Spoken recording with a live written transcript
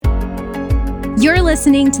You're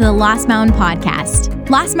listening to the Lost Mountain Podcast.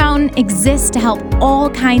 Lost Mountain exists to help all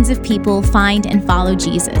kinds of people find and follow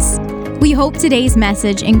Jesus. We hope today's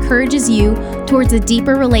message encourages you towards a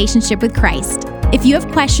deeper relationship with Christ. If you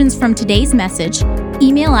have questions from today's message,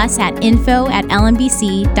 email us at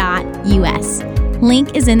info@lmbc.us.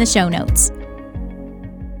 Link is in the show notes.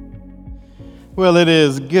 Well, it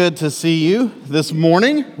is good to see you this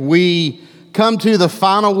morning. We come to the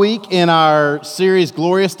final week in our series,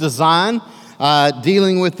 Glorious Design,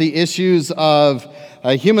 dealing with the issues of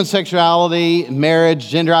human sexuality, marriage,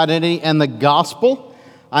 gender identity, and the gospel.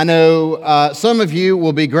 I know some of you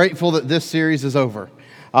will be grateful that this series is over.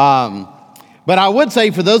 But I would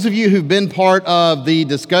say for those of you who've been part of the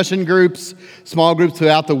discussion groups, small groups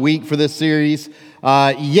throughout the week for this series,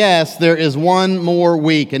 yes, there is one more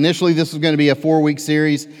week. Initially, this was going to be a 4-week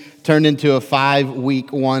series, turned into a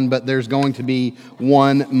 5-week one, but there's going to be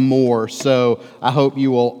one more. So I hope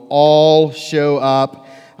you will all show up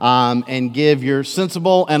and give your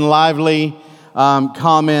sensible and lively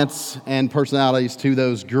comments and personalities to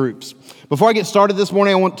those groups. Before I get started this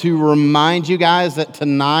morning, I want to remind you guys that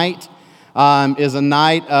tonight is a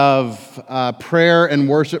night of prayer and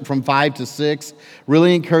worship from 5 to 6.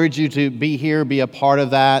 Really encourage you to be here, be a part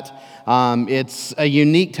of that. It's a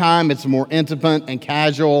unique time. It's more intimate and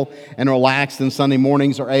casual and relaxed than Sunday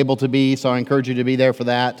mornings are able to be. So I encourage you to be there for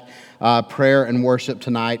that prayer and worship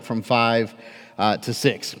tonight from 5 to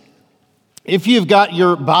 6. If you've got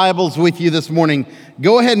your Bibles with you this morning,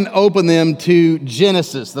 go ahead and open them to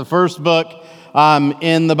Genesis, the first book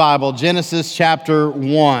in the Bible, Genesis chapter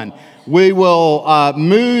 1. We will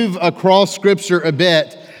move across Scripture a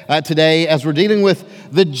bit today as we're dealing with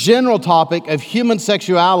the general topic of human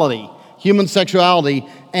sexuality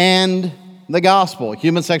and the gospel.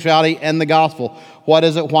 Human sexuality and the gospel. What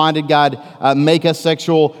is it? Why did God make us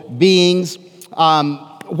sexual beings?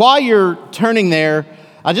 While you're turning there,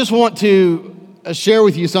 I just want to share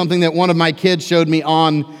with you something that one of my kids showed me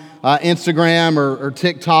on Instagram or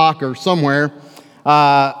TikTok or somewhere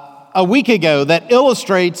a week ago that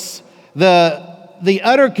illustrates the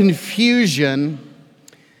utter confusion,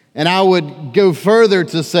 and I would go further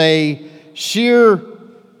to say sheer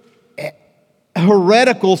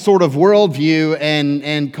heretical sort of worldview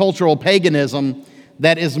and cultural paganism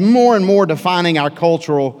that is more and more defining our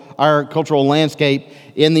cultural landscape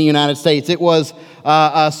in the United States. It was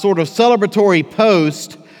a sort of celebratory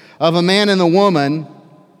post of a man and a woman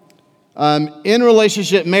in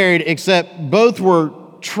relationship, married, except both were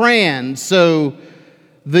trans. So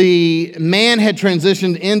the man had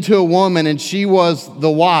transitioned into a woman and she was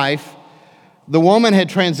the wife. The woman had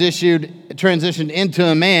transitioned into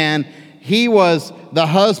a man. He was the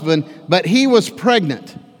husband, but he was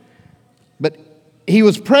pregnant. But he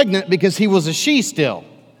was pregnant because he was a she still.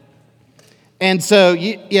 And so,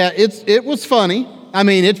 yeah, it was funny. I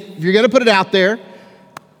mean, if you're going to put it out there,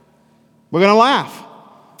 we're going to laugh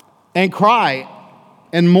and cry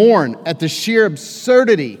and mourn at the sheer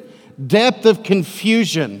absurdity, depth of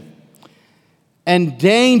confusion, and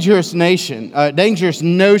dangerous notion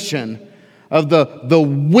of the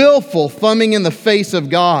willful thumbing in the face of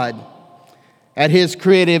God at His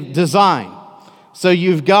creative design. So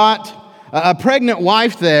you've got a pregnant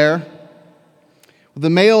wife there with a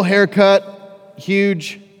male haircut,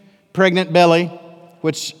 huge pregnant belly,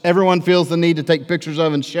 which everyone feels the need to take pictures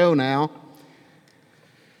of and show now.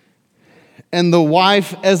 And the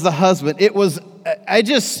wife as the husband. I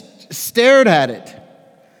just stared at it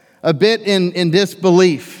a bit in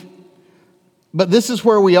disbelief. But this is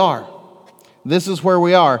where we are. This is where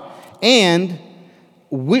we are. And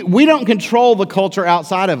we don't control the culture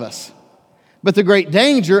outside of us. But the great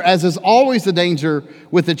danger, as is always the danger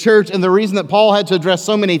with the church, and the reason that Paul had to address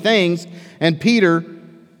so many things, and Peter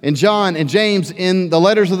and John and James in the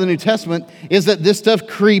letters of the New Testament, is that this stuff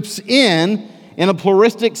creeps in a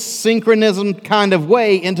pluralistic synchronism kind of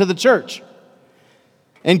way into the church.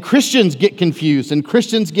 And Christians get confused and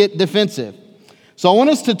Christians get defensive. So I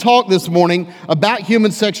want us to talk this morning about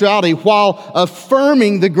human sexuality while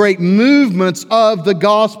affirming the great movements of the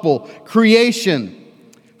gospel: creation,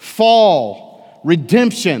 fall,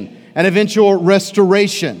 redemption, and eventual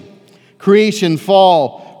restoration. Creation,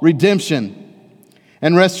 fall, redemption,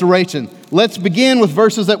 and restoration. Let's begin with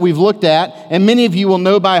verses that we've looked at, and many of you will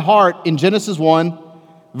know by heart in Genesis 1,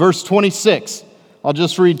 verse 26. I'll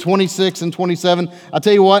just read 26 and 27. I'll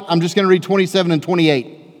tell you what, I'm just going to read 27 and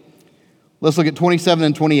 28. Let's look at 27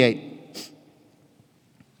 and 28.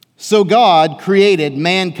 So God created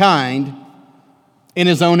mankind in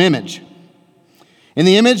His own image. In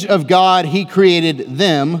the image of God, He created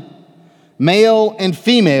them, male and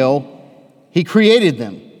female, He created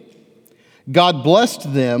them. God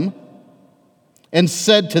blessed them, and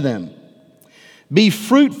said to them, "Be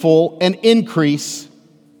fruitful and increase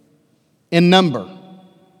in number.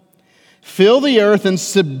 Fill the earth and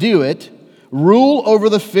subdue it. Rule over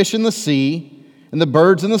the fish in the sea and the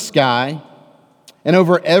birds in the sky, and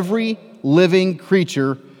over every living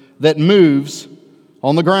creature that moves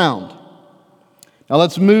on the ground." Now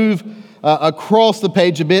let's move across the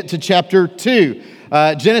page a bit to chapter 2.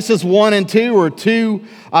 Genesis 1 and 2 are two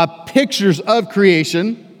pictures of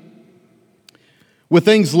creation, with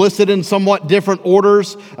things listed in somewhat different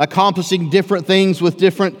orders, accomplishing different things with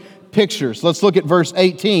different pictures. Let's look at verse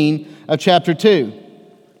 18 of chapter 2,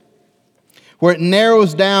 where it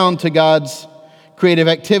narrows down to God's creative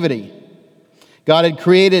activity. God had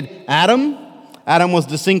created Adam. Adam was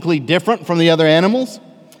distinctly different from the other animals.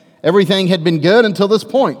 Everything had been good until this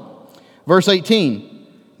point. Verse 18,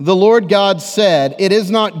 the Lord God said, "It is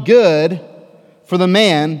not good for the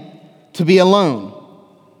man to be alone.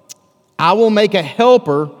 I will make a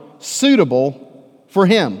helper suitable for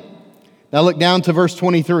him." Now look down to verse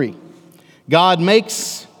 23. God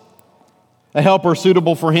makes a helper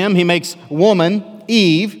suitable for him. He makes woman,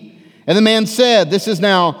 Eve. And the man said, "This is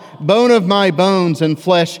now bone of my bones and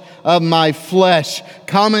flesh of my flesh,"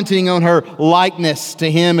 commenting on her likeness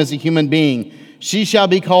to him as a human being. "She shall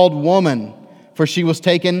be called woman, for she was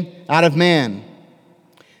taken out of man."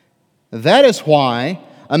 That is why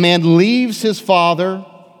a man leaves his father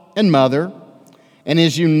and mother and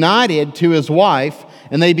is united to his wife,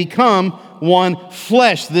 and they become one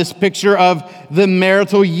flesh. This picture of the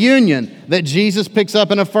marital union that Jesus picks up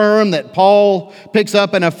and affirms, that Paul picks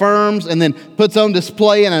up and affirms, and then puts on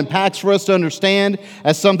display and unpacks for us to understand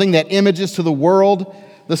as something that images to the world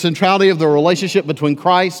the centrality of the relationship between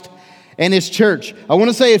Christ and his church. I want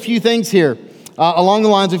to say a few things here along the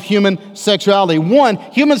lines of human sexuality. One,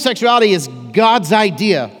 human sexuality is God's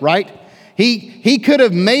idea, right? He could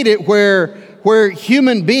have made it where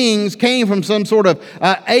human beings came from some sort of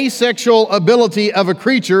asexual ability of a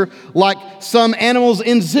creature, like some animals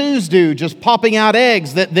in zoos do, just popping out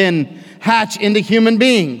eggs that then hatch into human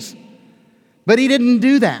beings. But he didn't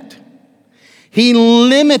do that. He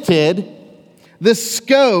limited the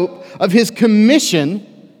scope of his commission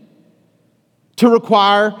to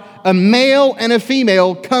require a male and a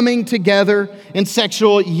female coming together in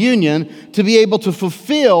sexual union to be able to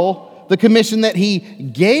fulfill the commission that he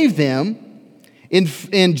gave them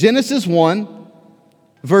in Genesis 1,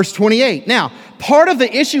 verse 28. Now, part of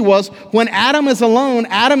the issue was when Adam is alone,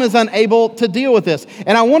 Adam is unable to deal with this.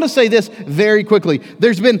 And I want to say this very quickly.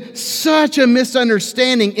 There's been such a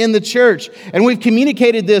misunderstanding in the church, and we've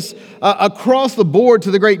communicated this across the board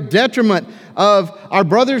to the great detriment of our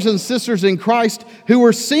brothers and sisters in Christ who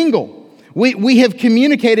are single. We have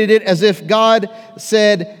communicated it as if God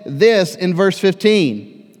said this in verse 15.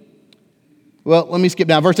 Well, let me skip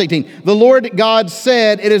down. Verse 18. The Lord God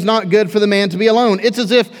said, "It is not good for the man to be alone." It's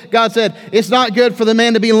as if God said, it's not good for the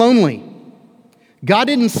man to be lonely. God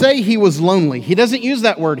didn't say he was lonely. He doesn't use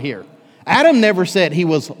that word here. Adam never said he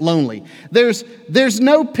was lonely. There's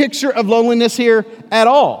no picture of loneliness here at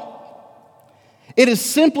all. It is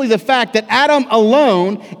simply the fact that Adam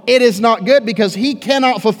alone, it is not good because he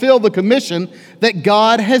cannot fulfill the commission that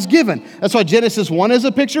God has given. That's why Genesis 1 is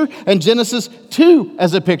a picture and Genesis 2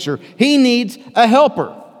 as a picture. He needs a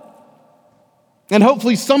helper. And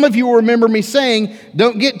hopefully some of you will remember me saying,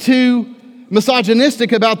 don't get too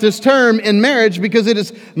misogynistic about this term in marriage, because it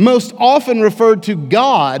is most often referred to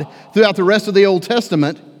God throughout the rest of the Old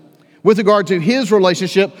Testament with regard to his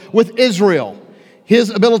relationship with Israel. His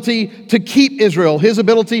ability to keep Israel, his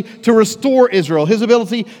ability to restore Israel, his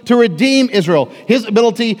ability to redeem Israel, his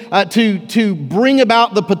ability to bring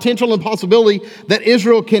about the potential and possibility that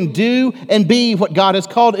Israel can do and be what God has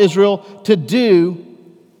called Israel to do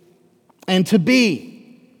and to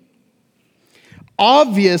be.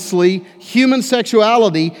 Obviously, human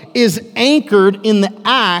sexuality is anchored in the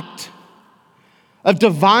act of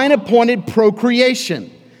divine appointed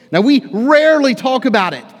procreation. Now, we rarely talk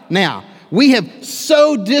about it now. We have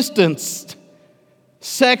so distanced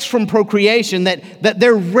sex from procreation that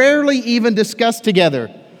they're rarely even discussed together.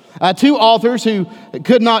 Two authors who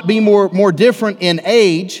could not be more different in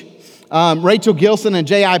age, Rachel Gilson and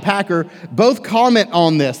J.I. Packer, both comment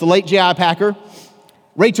on this. The late J.I. Packer,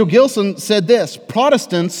 Rachel Gilson said this: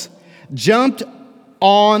 Protestants jumped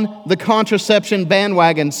on the contraception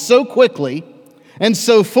bandwagon so quickly and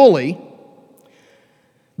so fully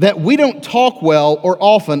that we don't talk well or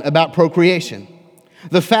often about procreation.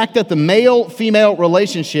 The fact that the male-female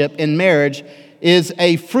relationship in marriage is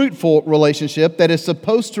a fruitful relationship that is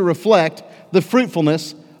supposed to reflect the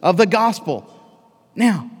fruitfulness of the gospel.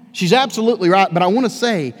 Now, she's absolutely right, but I want to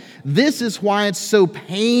say this is why it's so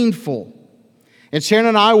painful And Sharon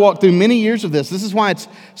and I walked through many years of this. This is why it's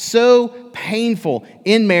so painful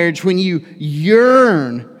in marriage when you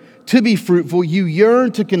yearn to be fruitful, you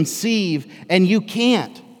yearn to conceive, and you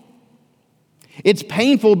can't. It's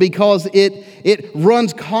painful because it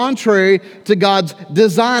runs contrary to God's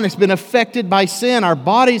design. It's been affected by sin. Our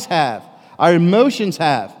bodies have. Our emotions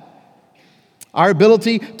have. Our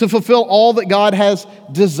ability to fulfill all that God has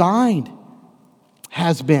designed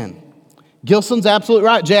has been. Gilson's absolutely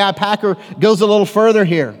right. J.I. Packer goes a little further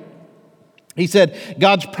here. He said,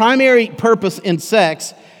 God's primary purpose in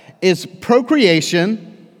sex is the procreation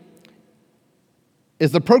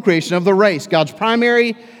of the race. God's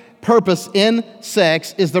primary purpose in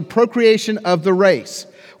sex is the procreation of the race.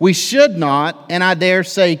 We should not, and I dare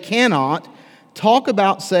say cannot, talk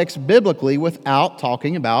about sex biblically without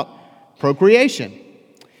talking about procreation.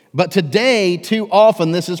 But today, too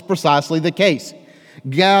often, this is precisely the case.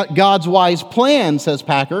 God's wise plan, says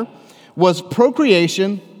Packer, was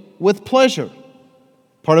procreation with pleasure.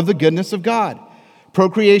 Part of the goodness of God.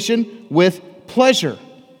 Procreation with pleasure.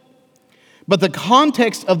 But the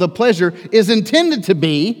context of the pleasure is intended to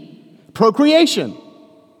be procreation.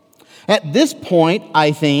 At this point,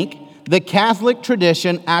 I think, the Catholic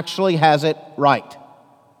tradition actually has it right.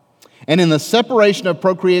 And in the separation of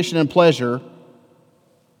procreation and pleasure,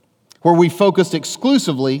 where we focused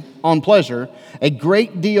exclusively on pleasure, a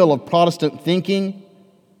great deal of Protestant thinking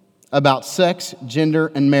about sex,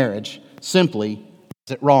 gender, and marriage simply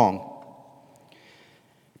is it wrong.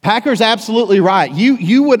 Packer's absolutely right.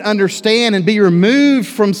 You would understand and be removed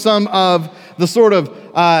from some of the sort of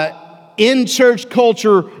in-church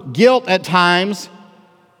culture guilt at times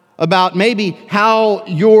about maybe how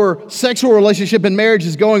your sexual relationship in marriage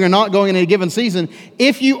is going or not going in a given season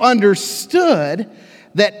if you understood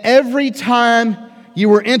that every time you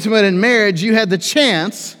were intimate in marriage, you had the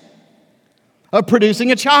chance of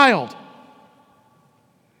producing a child.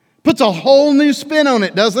 Puts a whole new spin on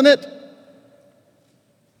it, doesn't it?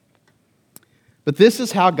 But this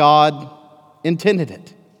is how God intended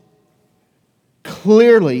it.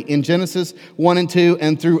 Clearly in Genesis 1 and 2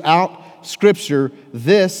 and throughout Scripture,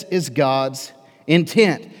 this is God's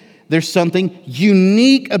intent. There's something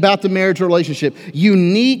unique about the marriage relationship,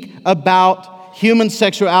 unique about human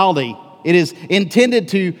sexuality. It is intended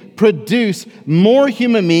to produce more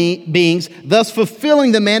human beings, thus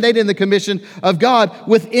fulfilling the mandate and the commission of God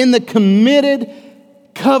within the committed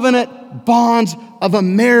covenant bonds of a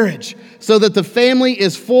marriage, so that the family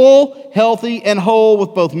is full, healthy, and whole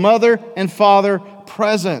with both mother and father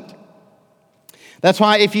present. That's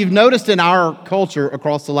why if you've noticed in our culture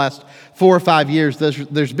across the last 4 or 5 years,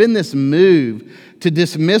 there's been this move to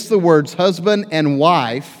dismiss the words husband and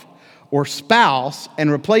wife or spouse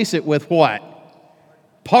and replace it with what?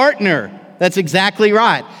 Partner. That's exactly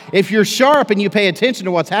right. If you're sharp and you pay attention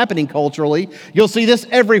to what's happening culturally, you'll see this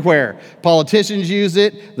everywhere. Politicians use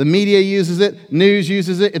it, the media uses it, news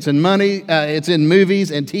uses it, it's in money, it's in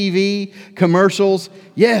movies and TV, commercials.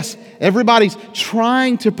 Yes, everybody's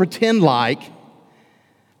trying to pretend like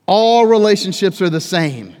all relationships are the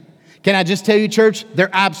same. Can I just tell you, church, they're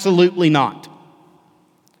absolutely not.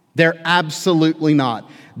 They're absolutely not.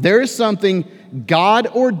 There is something God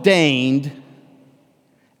ordained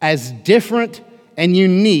as different and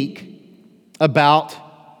unique about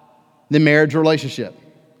the marriage relationship.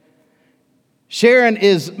 Sharon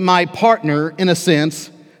is my partner in a sense,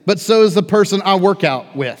 but so is the person I work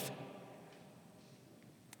out with.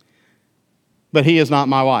 But he is not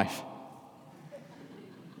my wife.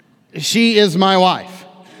 She is my wife.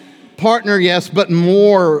 Partner, yes, but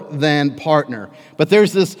more than partner. But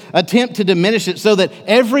there's this attempt to diminish it so that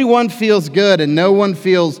everyone feels good and no one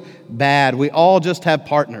feels bad. We all just have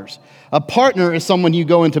partners. A partner is someone you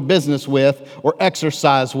go into business with or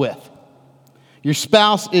exercise with. Your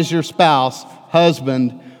spouse is your spouse,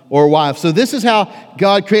 husband or wife. So this is how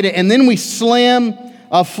God created it. And then we slam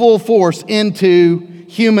a full force into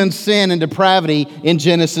human sin and depravity in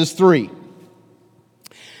Genesis 3.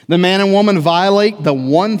 The man and woman violate the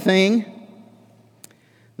one thing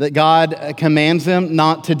that God commands them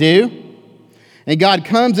not to do. And God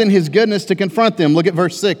comes in his goodness to confront them. Look at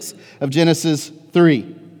verse 6 of Genesis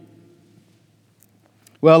 3.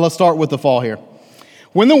 Well, let's start with the fall here.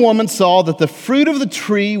 When the woman saw that the fruit of the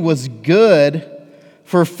tree was good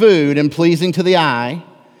for food and pleasing to the eye,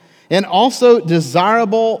 and also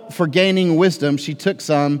desirable for gaining wisdom, she took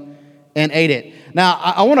some and ate it. Now,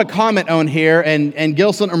 I want to comment on here, and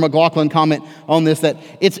Gilson or McLaughlin comment on this, that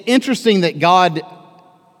it's interesting that God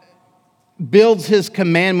builds his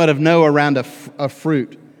commandment of no around a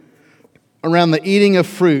fruit, around the eating of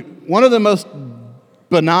fruit. One of the most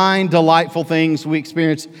benign, delightful things we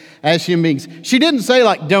experience as human beings. She didn't say,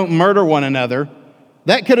 like, don't murder one another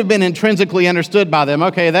That could have been intrinsically understood by them.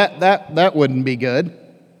 Okay, that wouldn't be good,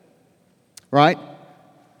 right?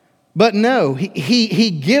 But no,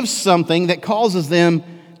 he gives something that causes them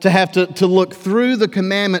to have to look through the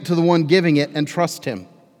commandment to the one giving it and trust him.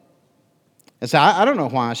 And say, I don't know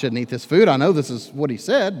why I shouldn't eat this food. I know this is what he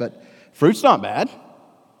said, but fruit's not bad.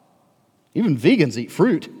 Even vegans eat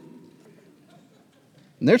fruit.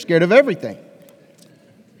 And they're scared of everything.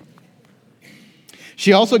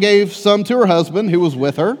 She also gave some to her husband who was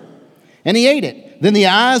with her, and he ate it. Then the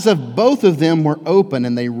eyes of both of them were open,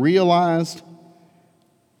 and they realized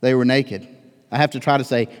they were naked. I have to try to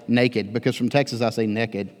say naked, because from Texas I say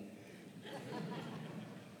naked.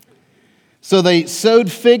 So they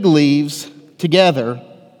sewed fig leaves together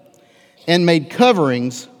and made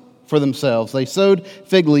coverings for themselves. They sewed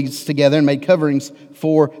fig leaves together and made coverings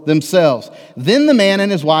for themselves. Then the man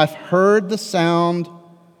and his wife heard the sound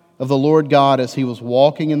of the Lord God as he was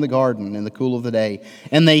walking in the garden in the cool of the day.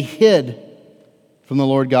 And they hid from the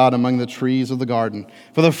Lord God among the trees of the garden.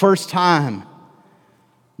 For the first time,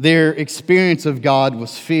 their experience of God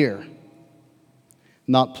was fear,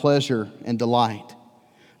 not pleasure and delight.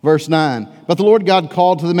 Verse 9, but the Lord God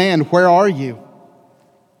called to the man, where are you?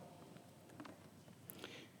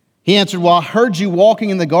 He answered, well, I heard you walking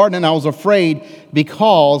in the garden, and I was afraid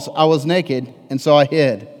because I was naked, and so I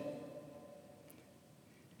hid.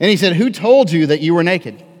 And he said, who told you that you were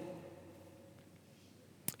naked?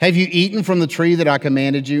 Have you eaten from the tree that I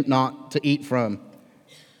commanded you not to eat from?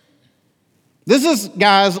 This is,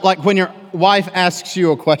 guys, like when your wife asks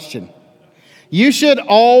you a question. You should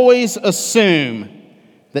always assume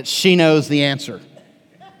that she knows the answer.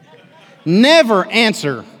 Never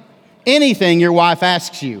answer anything your wife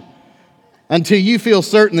asks you until you feel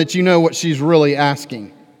certain that you know what she's really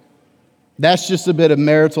asking. That's just a bit of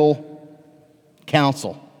marital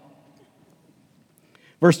counsel.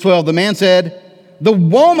 Verse 12, the man said, the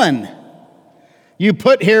woman you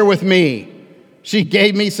put here with me, she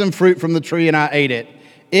gave me some fruit from the tree and I ate it.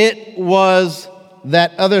 It was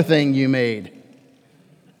that other thing you made.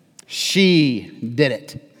 She did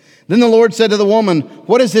it. Then the Lord said to the woman,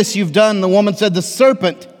 what is this you've done? The woman said, the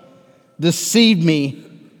serpent deceived me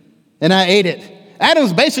and I ate it.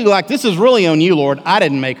 Adam's basically like, this is really on you, Lord. I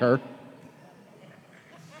didn't make her.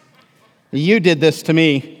 You did this to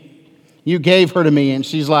me. You gave her to me. And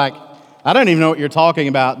she's like, I don't even know what you're talking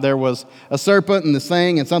about. There was a serpent and this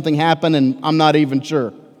thing and something happened and I'm not even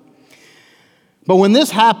sure. But when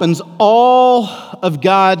this happens, all of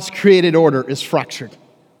God's created order is fractured.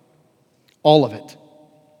 All of it.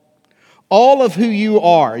 All of who you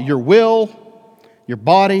are, your will, your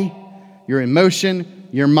body, your emotion,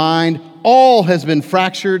 your mind, all has been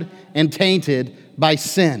fractured and tainted by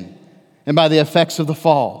sin and by the effects of the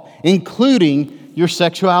fall, including your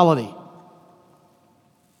sexuality.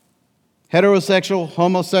 Heterosexual,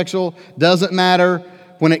 homosexual, doesn't matter.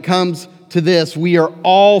 When it comes to this, we are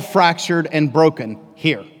all fractured and broken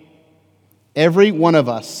here. Every one of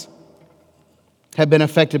us have been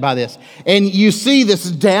affected by this. And you see this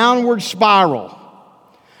downward spiral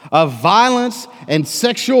of violence and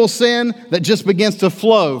sexual sin that just begins to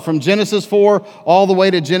flow from Genesis 4 all the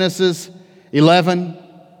way to Genesis 11,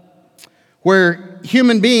 where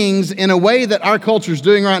human beings, in a way that our culture is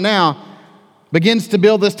doing right now, begins to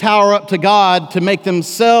build this tower up to God to make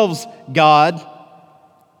themselves God.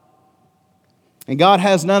 And God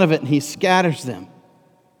has none of it, and he scatters them.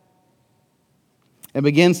 And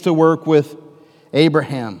begins to work with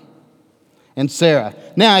Abraham and Sarah.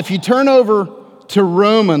 Now, if you turn over to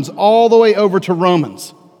Romans, all the way over to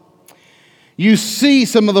Romans, you see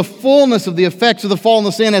some of the fullness of the effects of the fall and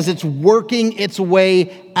the sin as it's working its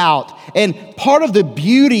way out. And part of the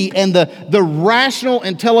beauty and the rational,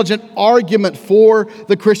 intelligent argument for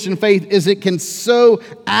the Christian faith is it can so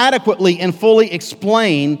adequately and fully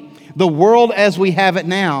explain the world as we have it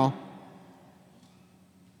now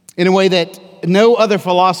in a way that no other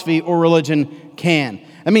philosophy or religion can.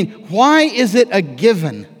 I mean, why is it a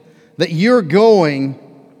given that you're going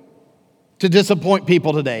to disappoint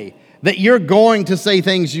people today? That you're going to say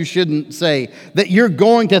things you shouldn't say. That you're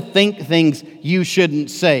going to think things you shouldn't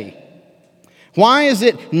say. Why is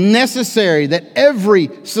it necessary that every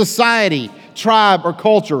society, tribe, or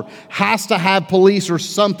culture has to have police or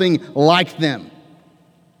something like them?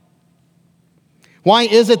 Why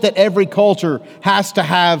is it that every culture has to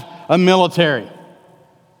have a military?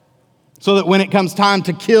 So that when it comes time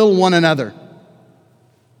to kill one another,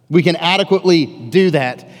 we can adequately do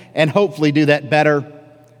that and hopefully do that better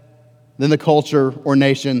than the culture or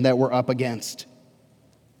nation that we're up against.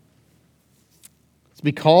 It's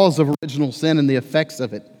because of original sin and the effects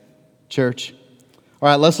of it, church. All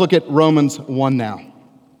right, let's look at Romans 1 now.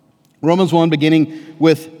 Romans 1, beginning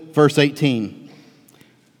with verse 18.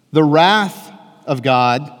 The wrath of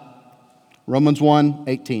God, Romans 1,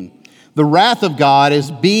 18. The wrath of God is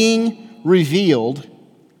being revealed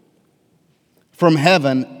from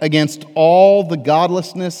heaven against all the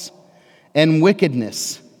godlessness and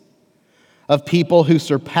wickedness of people who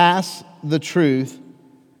suppress the truth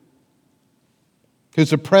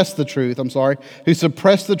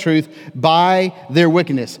by their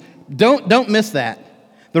wickedness. Don't miss that.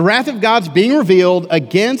 The wrath of God's being revealed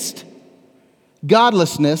against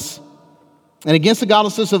godlessness and against the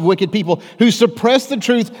godlessness of wicked people who suppress the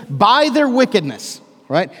truth by their wickedness,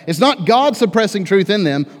 right? It's not God suppressing truth in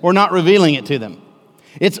them or not revealing it to them.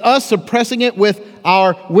 It's us suppressing it with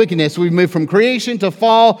our wickedness. We've moved from creation to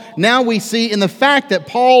fall. Now we see in the fact that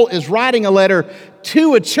Paul is writing a letter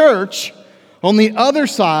to a church on the other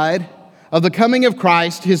side of the coming of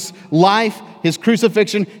Christ, his life, his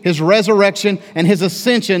crucifixion, his resurrection, and his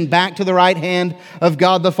ascension back to the right hand of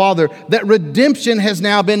God the Father, that redemption has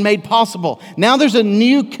now been made possible. Now there's a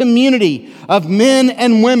new community of men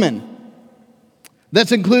and women.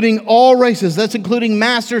 That's including all races. That's including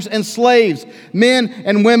masters and slaves, men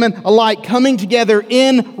and women alike, coming together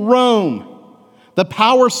in Rome, the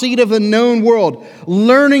power seat of the known world,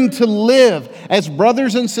 learning to live as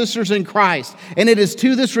brothers and sisters in Christ. And it is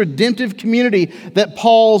to this redemptive community that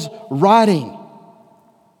Paul's writing,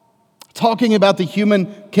 talking about the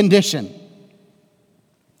human condition.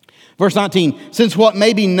 Verse 19, since what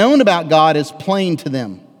may be known about God is plain to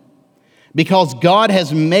them, because God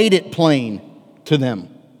has made it plain to them.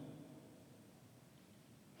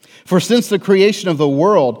 For since the creation of the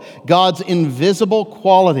world, God's invisible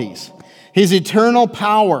qualities, his eternal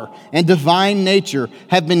power and divine nature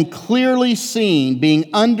have been clearly seen, being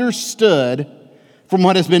understood from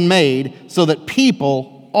what has been made, so that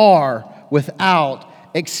people are without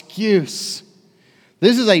excuse.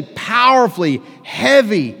 This is a powerfully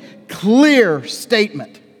heavy, clear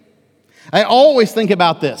statement. I always think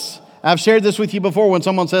about this. I've shared this with you before when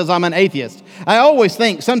someone says I'm an atheist. I always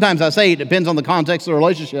think, sometimes I say it depends on the context of the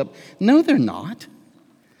relationship. No, they're not.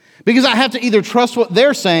 Because I have to either trust what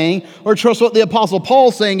they're saying or trust what the Apostle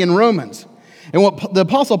Paul's saying in Romans. And what the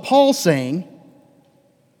Apostle Paul's saying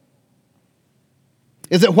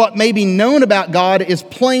is that what may be known about God is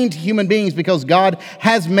plain to human beings because God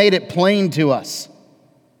has made it plain to us.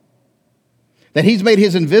 That he's made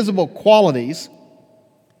his invisible qualities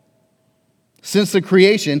since the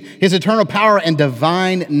creation, his eternal power and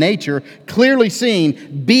divine nature clearly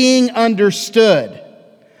seen, being understood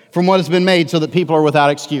from what has been made, so that people are without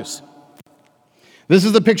excuse. This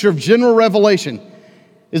is the picture of general revelation.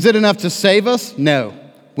 Is it enough to save us? No.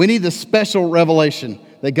 We need the special revelation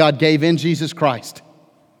that God gave in Jesus Christ,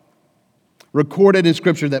 recorded in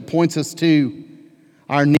Scripture, that points us to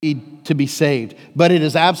our need to be saved. But it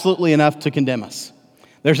is absolutely enough to condemn us.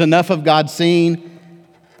 There's enough of God seen.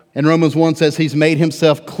 And Romans 1 says he's made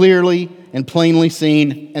himself clearly and plainly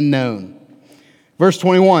seen and known. Verse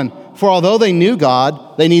 21, for although they knew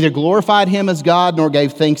God, they neither glorified him as God nor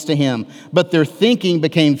gave thanks to him. But their thinking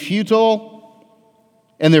became futile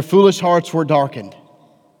and their foolish hearts were darkened.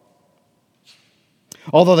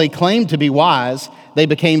 Although they claimed to be wise, they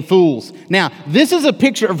became fools. Now, this is a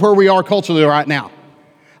picture of where we are culturally right now.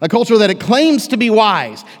 A culture that it claims to be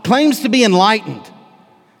wise, claims to be enlightened,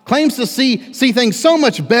 claims to see things so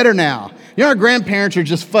much better now. You know, our grandparents are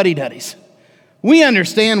just fuddy-duddies. We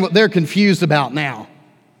understand what they're confused about now.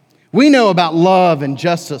 We know about love and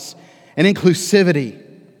justice and inclusivity.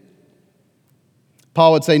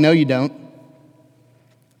 Paul would say, no, you don't.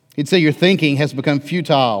 He'd say your thinking has become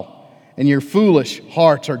futile and your foolish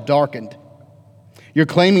hearts are darkened. You're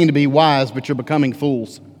claiming to be wise, but you're becoming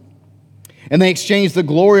fools. And they exchanged the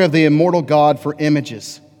glory of the immortal God for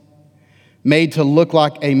images made to look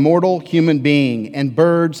like a mortal human being, and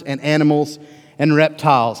birds and animals and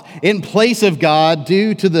reptiles. In place of God,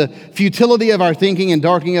 due to the futility of our thinking and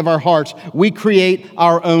darkening of our hearts, we create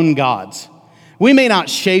our own gods. We may not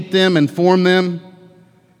shape them and form them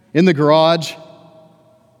in the garage,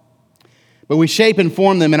 but we shape and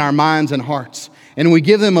form them in our minds and hearts, and we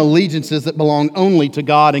give them allegiances that belong only to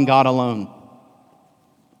God and God alone.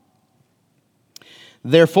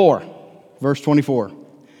 Therefore, verse 24,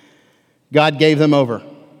 God gave them over.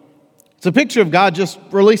 It's a picture of God just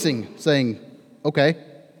releasing, saying, okay,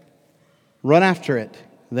 run after it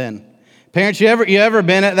then. Parents, you ever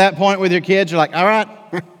been at that point with your kids? You're like, all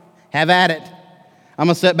right, have at it. I'm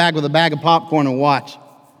going to sit back with a bag of popcorn and watch.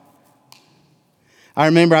 I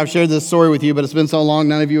remember I've shared this story with you, but it's been so long,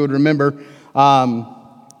 none of you would remember.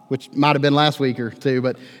 which might have been last week or two,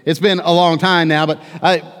 but it's been a long time now. But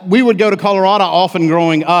we would go to Colorado often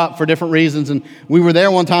growing up for different reasons, and we were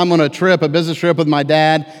there one time on a trip, a business trip with my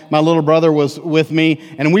dad. My little brother was with me,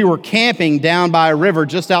 and we were camping down by a river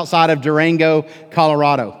just outside of Durango,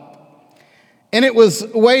 Colorado. And it was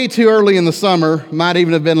way too early in the summer, might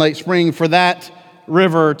even have been late spring, for that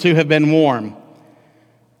river to have been warm.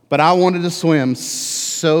 But I wanted to swim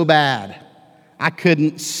so bad. I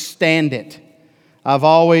couldn't stand it. I've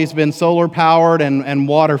always been solar powered and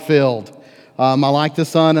water filled. I like the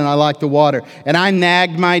sun and I like the water. And I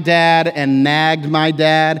nagged my dad,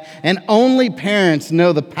 and only parents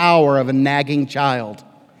know the power of a nagging child.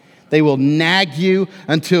 They will nag you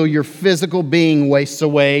until your physical being wastes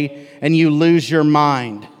away and you lose your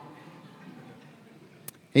mind.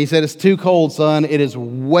 He said, "It's too cold, son. It is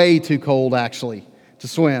way too cold, actually, to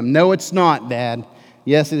swim." "No, it's not, Dad."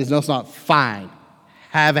 "Yes, it is." "No, it's not." "Fine.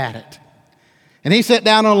 Have at it." And he sat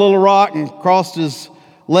down on a little rock and crossed his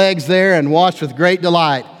legs there and watched with great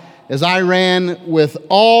delight as I ran with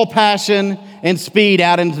all passion and speed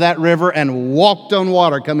out into that river and walked on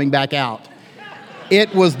water coming back out.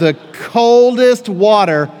 It was the coldest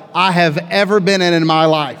water I have ever been in my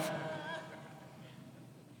life.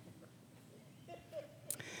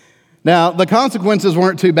 Now, the consequences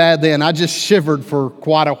weren't too bad then. I just shivered for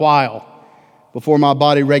quite a while before my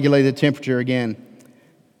body regulated temperature again.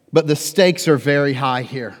 But the stakes are very high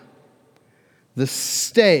here. The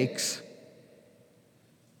stakes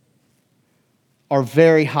are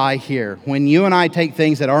very high here. When you and I take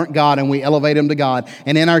things that aren't God and we elevate them to God,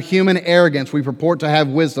 and in our human arrogance we purport to have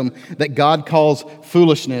wisdom that God calls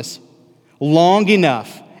foolishness, long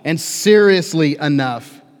enough and seriously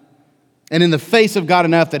enough, and in the face of God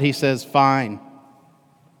enough that he says, fine,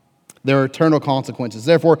 there are eternal consequences.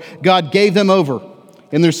 Therefore, God gave them over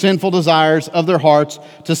in their sinful desires of their hearts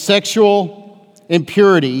to sexual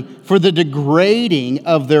impurity for the degrading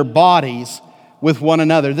of their bodies with one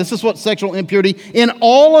another. This is what sexual impurity in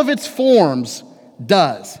all of its forms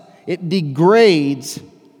does. It degrades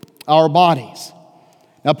our bodies.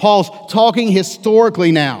 Now, Paul's talking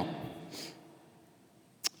historically now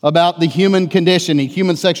about the human condition and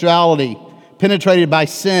human sexuality penetrated by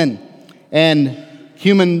sin and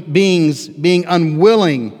human beings being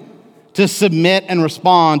unwilling to submit and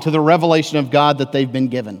respond to the revelation of God that they've been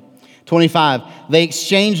given. 25, they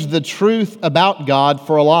exchanged the truth about God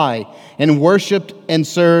for a lie and worshiped and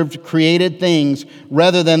served created things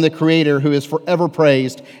rather than the Creator who is forever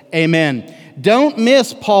praised. Amen. Don't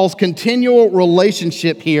miss Paul's continual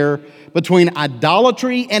relationship here between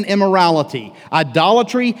idolatry and immorality.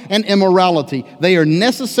 Idolatry and immorality. They are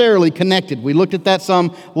necessarily connected. We looked at that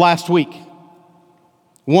some last week.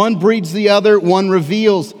 One breeds the other, one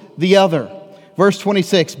reveals the other. Verse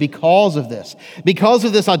 26, because of this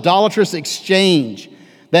idolatrous exchange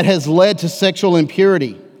that has led to sexual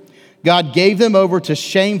impurity, God gave them over to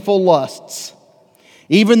shameful lusts.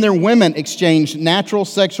 Even their women exchanged natural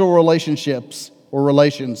sexual relationships or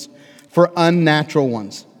relations for unnatural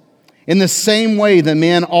ones. In the same way, the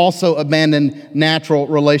men also abandoned natural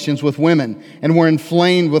relations with women and were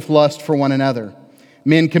inflamed with lust for one another.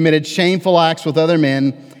 Men committed shameful acts with other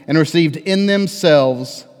men and received in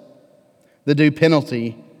themselves the due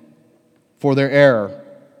penalty for their error.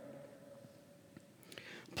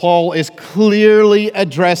 Paul is clearly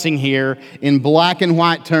addressing here in black and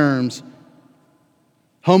white terms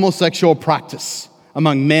homosexual practice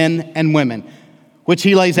among men and women, which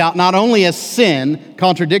he lays out not only as sin,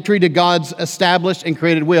 contradictory to God's established and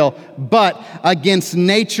created will, but against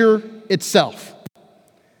nature itself.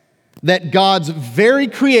 That God's very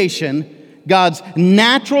creation, God's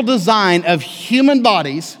natural design of human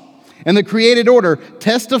bodies and the created order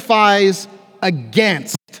testifies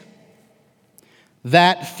against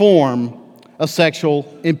that form of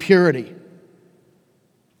sexual impurity.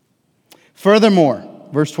 Furthermore,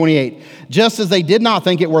 verse 28, just as they did not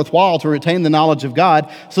think it worthwhile to retain the knowledge of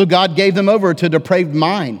God, so God gave them over to depraved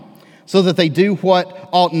mind, so that they do what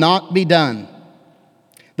ought not be done.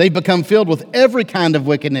 They become filled with every kind of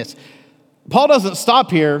wickedness. Paul doesn't stop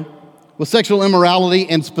here with sexual immorality,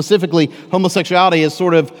 and specifically homosexuality as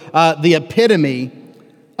sort of the epitome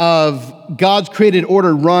of God's created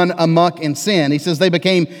order run amok in sin. He says they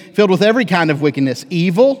became filled with every kind of wickedness,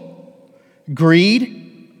 evil,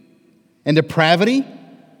 greed, and depravity.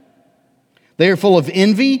 They are full of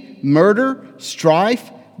envy, murder,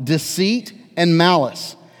 strife, deceit, and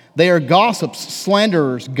malice. They are gossips,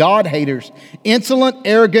 slanderers, God-haters, insolent,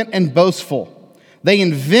 arrogant, and boastful. They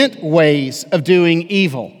invent ways of doing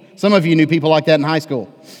evil. Some of you knew people like that in high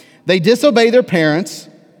school. They disobey their parents.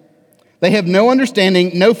 They have no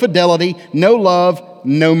understanding, no fidelity, no love,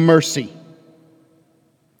 no mercy.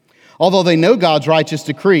 Although they know God's righteous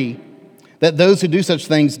decree that those who do such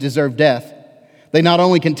things deserve death, they not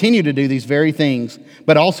only continue to do these very things,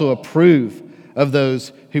 but also approve of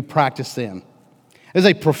those who practice them. It's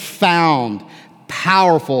a profound,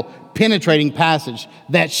 powerful, penetrating passage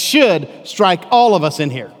that should strike all of us in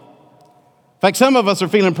here. In fact, some of us are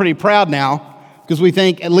feeling pretty proud now because we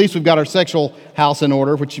think at least we've got our sexual house in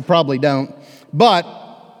order, which you probably don't. But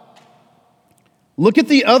look at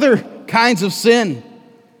the other kinds of sin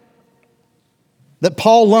that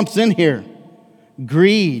Paul lumps in here.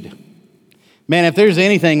 Greed. Man, if there's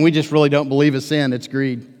anything we just really don't believe is sin, it's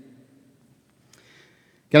greed.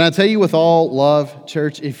 Can I tell you with all love,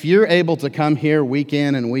 church, if you're able to come here week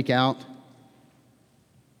in and week out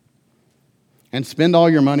and spend all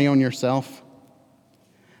your money on yourself,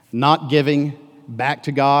 not giving back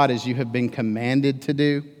to God as you have been commanded to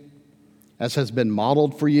do, as has been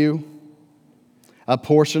modeled for you, a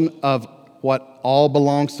portion of what all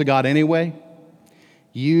belongs to God anyway,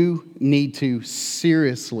 you need to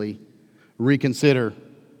seriously reconsider,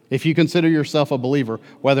 if you consider yourself a believer,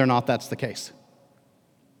 whether or not that's the case.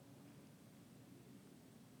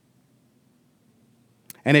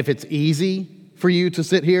 And if it's easy for you to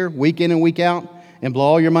sit here week in and week out and blow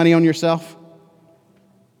all your money on yourself,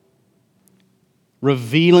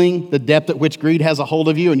 revealing the depth at which greed has a hold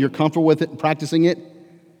of you and you're comfortable with it and practicing it,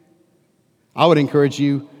 I would encourage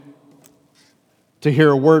you to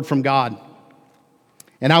hear a word from God.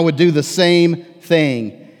 And I would do the same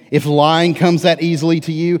thing. If lying comes that easily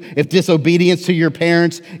to you, if disobedience to your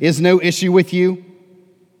parents is no issue with you,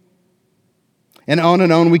 and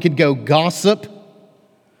on we could go. Gossip,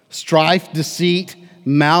 strife, deceit,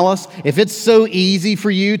 malice. If it's so easy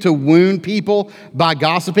for you to wound people by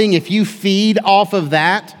gossiping, if you feed off of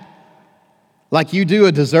that like you do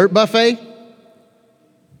a dessert buffet,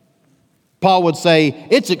 Paul would say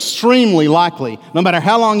it's extremely likely, no matter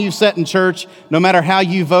how long you've sat in church, no matter how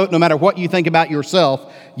you vote, no matter what you think about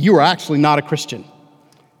yourself, you are actually not a Christian.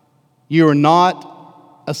 You are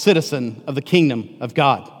not a citizen of the kingdom of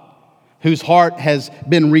God, whose heart has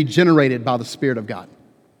been regenerated by the Spirit of God,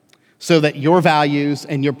 so that your values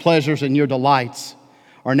and your pleasures and your delights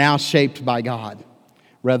are now shaped by God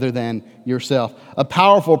rather than yourself. A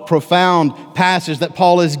powerful, profound passage that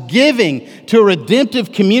Paul is giving to a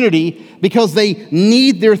redemptive community because they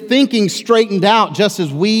need their thinking straightened out just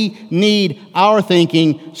as we need our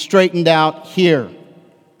thinking straightened out here.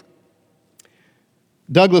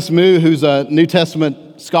 Douglas Moo, who's a New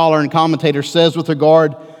Testament scholar and commentator, says with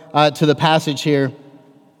regard to the passage here,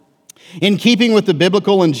 in keeping with the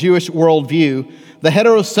biblical and Jewish worldview, the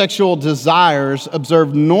heterosexual desires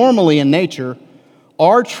observed normally in nature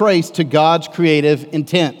are traced to God's creative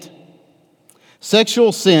intent.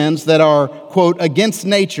 Sexual sins that are, quote, against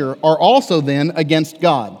nature are also then against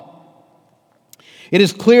God. It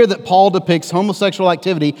is clear that Paul depicts homosexual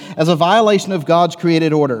activity as a violation of God's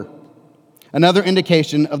created order, another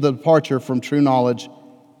indication of the departure from true knowledge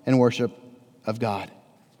and worship of God.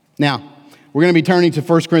 Now, we're going to be turning to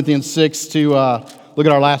 1 Corinthians 6 to look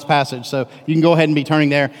at our last passage, so you can go ahead and be turning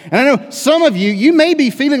there. And I know some of you may be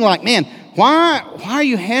feeling like, man, why are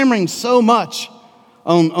you hammering so much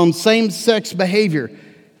on same-sex behavior?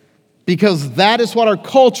 Because that is what our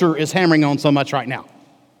culture is hammering on so much right now.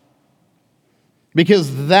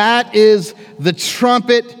 Because that is the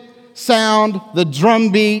trumpet sound, the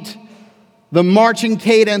drum beat, the marching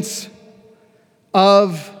cadence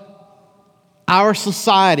of our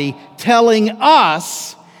society telling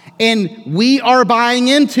us, and we are buying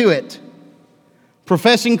into it.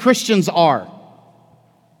 Professing Christians are.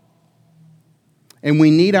 And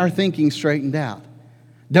we need our thinking straightened out.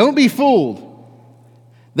 Don't be fooled.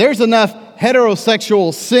 There's enough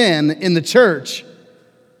heterosexual sin in the church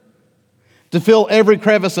to fill every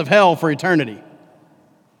crevice of hell for eternity.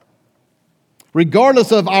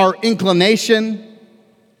 Regardless of our inclination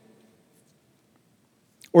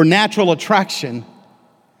or natural attraction,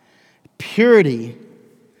 purity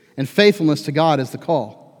and faithfulness to God is the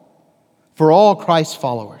call for all Christ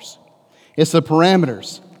followers. It's the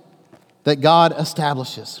parameters that God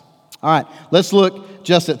establishes. All right, let's look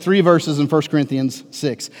just at 3 verses in 1 Corinthians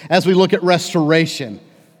 6. As we look at restoration,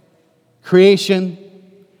 creation,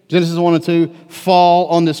 Genesis 1 and 2, fall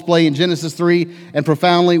on display in Genesis 3, and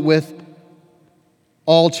profoundly with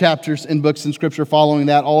all chapters and books in Scripture following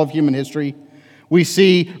that, all of human history. We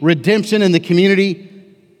see redemption in the community,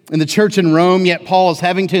 in the church in Rome, yet Paul is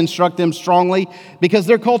having to instruct them strongly because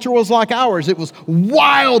their culture was like ours. It was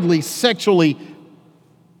wildly sexually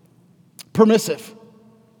permissive,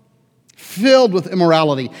 filled with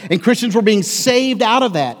immorality, and Christians were being saved out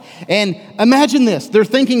of that. And imagine this, their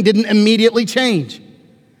thinking didn't immediately change.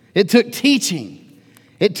 It took teaching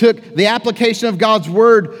It took the application of God's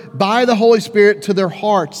word by the Holy Spirit to their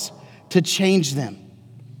hearts to change them.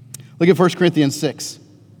 Look at 1 Corinthians 6,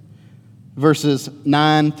 verses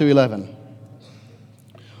 9 through 11.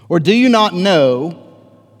 Or do you not know?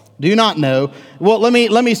 Well,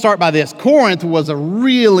 let me start by this. Corinth was a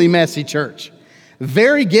really messy church.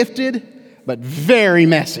 Very gifted, but very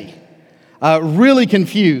messy. Really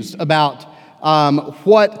confused about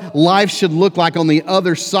what life should look like on the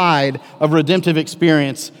other side of redemptive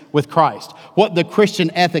experience with Christ. What the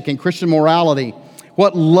Christian ethic and Christian morality,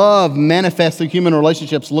 what love manifests through human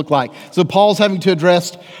relationships look like. So Paul's having to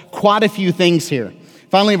address quite a few things here.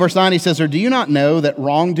 Finally, in verse 9, he says, or do you not know that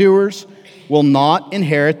wrongdoers will not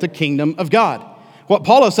inherit the kingdom of God? What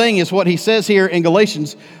Paul is saying is what he says here in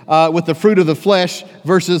Galatians with the fruit of the flesh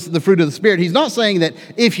versus the fruit of the Spirit. He's not saying that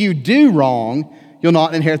if you do wrong, you'll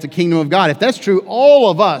not inherit the kingdom of God. If that's true, all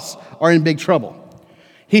of us are in big trouble.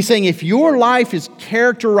 He's saying if your life is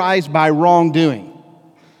characterized by wrongdoing,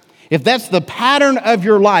 if that's the pattern of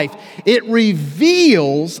your life, it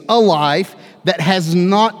reveals a life that has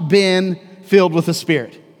not been filled with the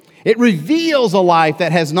Spirit. It reveals a life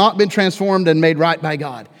that has not been transformed and made right by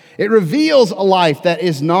God. It reveals a life that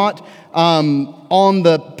is not on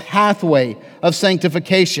the pathway of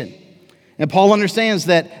sanctification. And Paul understands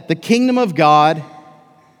that the kingdom of God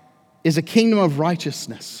is a kingdom of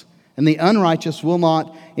righteousness, and the unrighteous will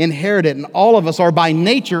not inherit it. And all of us are by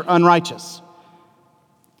nature unrighteous.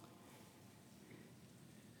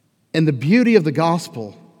 And the beauty of the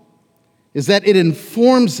gospel is that it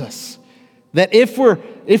informs us that if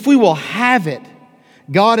we will have it,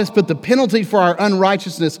 God has put the penalty for our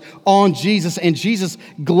unrighteousness on Jesus, and Jesus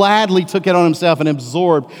gladly took it on himself and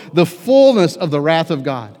absorbed the fullness of the wrath of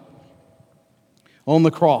God on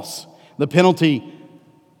the cross, the penalty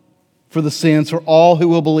for the sins for all who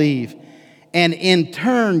will believe, and in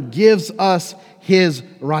turn gives us his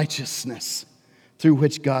righteousness through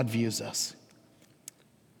which God views us.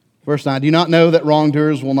 Verse 9, do you not know that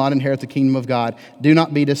wrongdoers will not inherit the kingdom of God? Do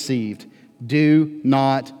not be deceived. Do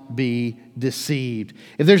not be deceived.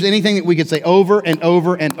 If there's anything that we could say over and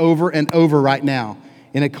over and over and over right now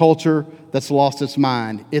in a culture that's lost its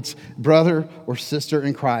mind, it's brother or sister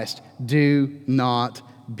in Christ, do not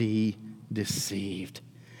be deceived.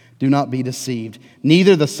 Do not be deceived.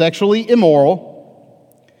 Neither the sexually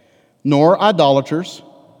immoral, nor idolaters,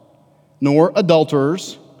 nor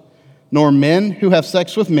adulterers, nor men who have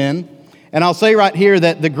sex with men. And I'll say right here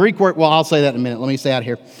that the Greek word, well, I'll say that in a minute. Let me say out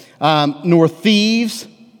here. Nor thieves,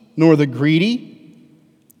 nor the greedy,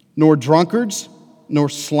 nor drunkards, nor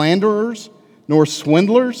slanderers, nor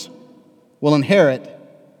swindlers will inherit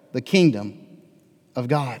the kingdom of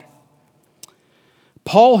God.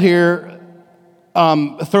 Paul here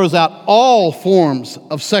throws out all forms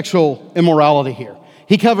of sexual immorality here.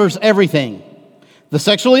 He covers everything. The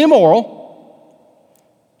sexually immoral,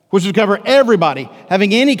 which would cover everybody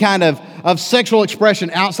having any kind of sexual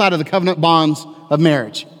expression outside of the covenant bonds of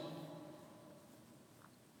marriage.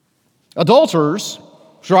 Adulterers,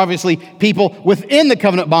 which are obviously people within the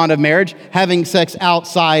covenant bond of marriage having sex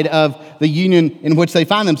outside of the union in which they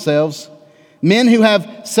find themselves. Men who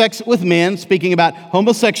have sex with men, speaking about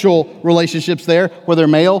homosexual relationships there, whether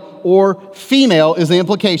male or female is the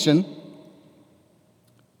implication.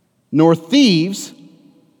 Nor thieves,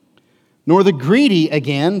 nor the greedy,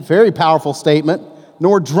 again, very powerful statement,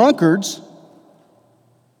 nor drunkards,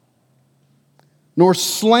 nor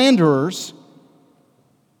slanderers,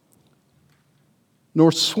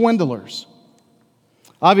 nor swindlers.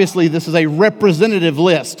 Obviously, this is a representative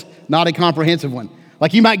list, not a comprehensive one.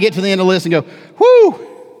 Like you might get to the end of the list and go, whew,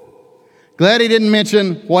 glad he didn't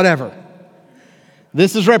mention whatever.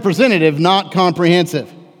 This is representative, not comprehensive.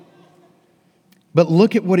 But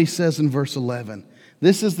look at what he says in verse 11.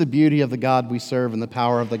 This is the beauty of the God we serve and the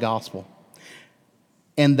power of the gospel.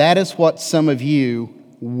 And that is what some of you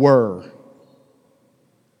were.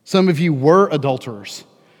 Some of you were adulterers.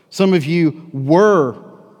 Some of you were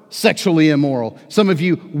sexually immoral. Some of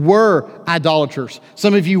you were idolaters.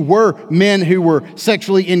 Some of you were men who were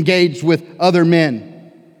sexually engaged with other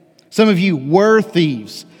men. Some of you were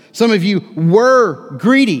thieves. Some of you were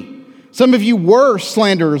greedy. Some of you were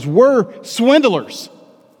slanderers, were swindlers.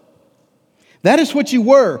 That is what you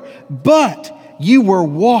were, but you were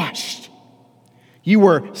washed. You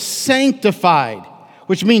were sanctified,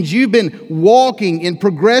 which means you've been walking in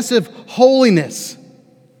progressive holiness,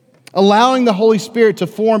 allowing the Holy Spirit to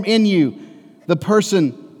form in you the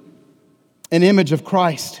person and image of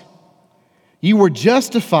Christ. You were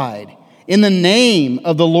justified in the name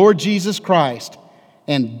of the Lord Jesus Christ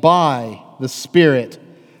and by the Spirit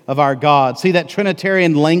of our God. See that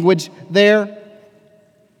Trinitarian language there?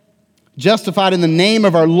 justified in the name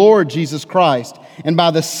of our Lord Jesus Christ, and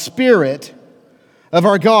by the Spirit of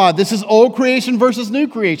our God. This is old creation versus new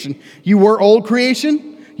creation. You were old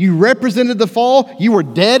creation. You represented the fall. You were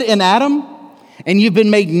dead in Adam, and you've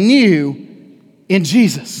been made new in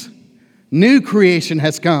Jesus. New creation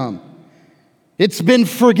has come. It's been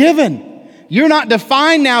forgiven. You're not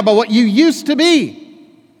defined now by what you used to be.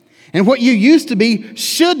 And what you used to be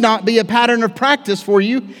should not be a pattern of practice for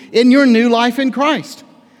you in your new life in Christ.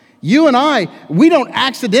 You and I, we don't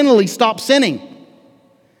accidentally stop sinning.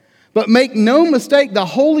 But make no mistake, the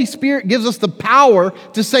Holy Spirit gives us the power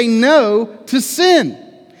to say no to sin.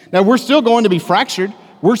 Now, we're still going to be fractured.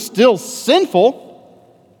 We're still sinful.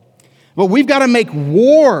 But we've got to make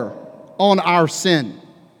war on our sin.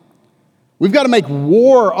 We've got to make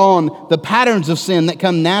war on the patterns of sin that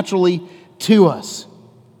come naturally to us.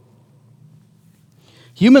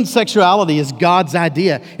 Human sexuality is God's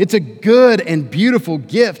idea. It's a good and beautiful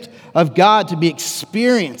gift of God to be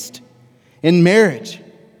experienced in marriage.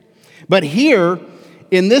 But here,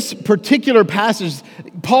 in this particular passage,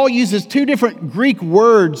 Paul uses two different Greek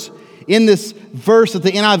words in this verse that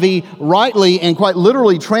the NIV rightly and quite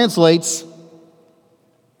literally translates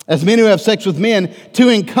as men who have sex with men, to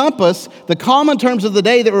encompass the common terms of the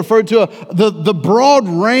day that referred to the broad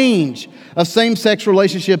range of same-sex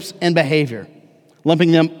relationships and behavior,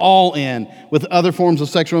 lumping them all in with other forms of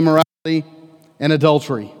sexual immorality and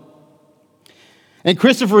adultery. And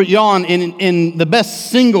Christopher Yuan, in the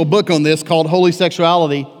best single book on this called Holy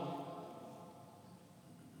Sexuality,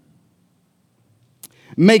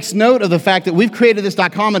 makes note of the fact that we've created this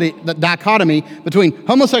dichotomy between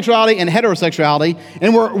homosexuality and heterosexuality,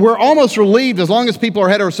 and we're almost relieved as long as people are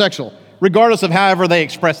heterosexual, regardless of however they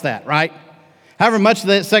express that, right? However much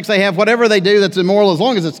sex they have, whatever they do that's immoral, as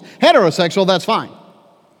long as it's heterosexual, that's fine.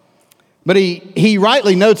 But he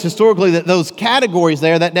rightly notes historically that those categories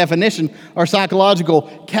there, that definition, are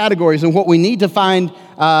psychological categories. And what we need to find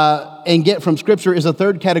and get from Scripture is a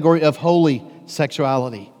third category of holy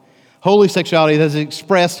sexuality. Holy sexuality that is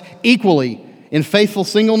expressed equally in faithful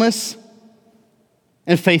singleness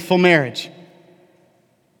and faithful marriage.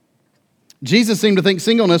 Jesus seemed to think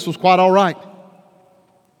singleness was quite all right.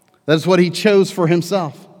 That's what he chose for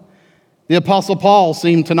himself. The Apostle Paul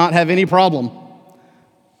seemed to not have any problem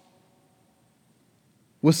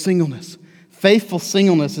with singleness. Faithful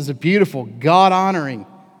singleness is a beautiful, God-honoring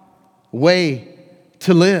way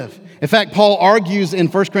to live. In fact, Paul argues in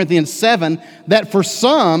 1 Corinthians 7 that for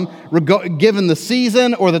some, given the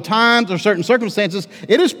season or the times or certain circumstances,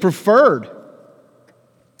 it is preferred.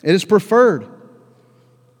 It is preferred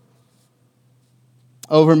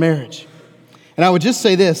over marriage. And I would just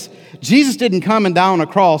say this, Jesus didn't come and die on a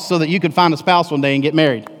cross so that you could find a spouse one day and get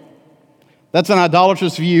married. That's an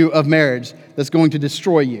idolatrous view of marriage that's going to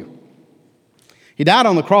destroy you. He died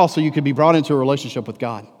on the cross so you could be brought into a relationship with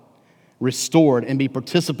God, restored, and be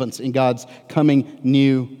participants in God's coming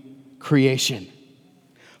new creation.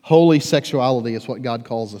 Holy sexuality is what God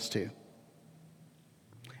calls us to.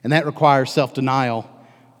 And that requires self-denial,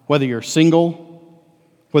 whether you're single,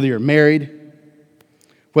 whether you're married,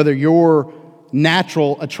 whether your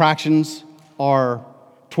natural attractions are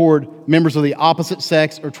toward members of the opposite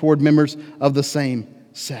sex or toward members of the same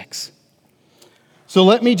sex. So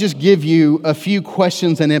let me just give you a few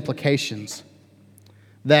questions and implications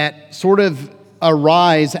that sort of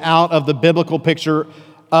arise out of the biblical picture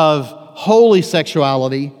of holy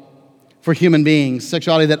sexuality for human beings,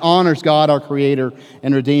 sexuality that honors God, our Creator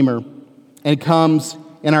and Redeemer, and comes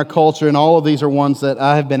in our culture, and all of these are ones that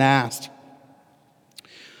I have been asked.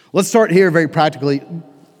 Let's start here very practically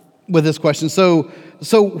with this question. So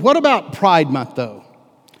what about Pride Month, though?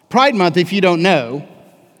 Pride Month, if you don't know,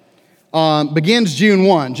 begins June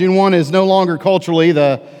 1. June 1 is no longer culturally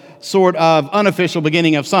the sort of unofficial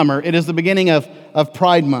beginning of summer. It is the beginning of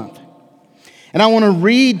Pride Month. And I want to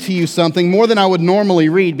read to you something more than I would normally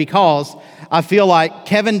read because I feel like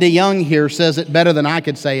Kevin DeYoung here says it better than I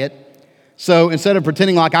could say it. So instead of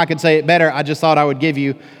pretending like I could say it better, I just thought I would give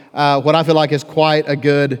you what I feel like is quite a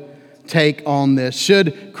good take on this.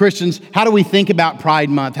 Should Christians, how do we think about Pride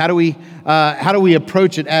Month? How do we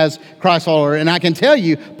approach it as Christ follower? And I can tell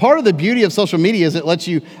you, part of the beauty of social media is it lets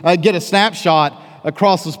you get a snapshot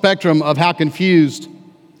across the spectrum of how confused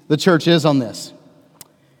the church is on this.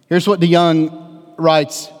 Here's what DeYoung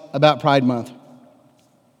writes about Pride Month.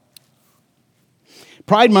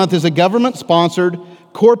 Pride Month is a government-sponsored,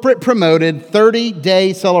 corporate-promoted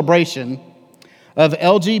 30-day celebration of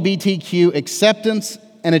LGBTQ acceptance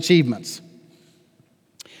and achievements.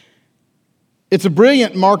 It's a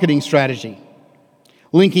brilliant marketing strategy,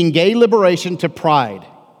 linking gay liberation to pride.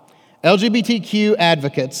 LGBTQ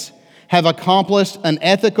advocates have accomplished an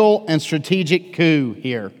ethical and strategic coup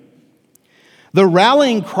here. The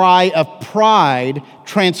rallying cry of pride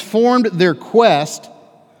transformed their quest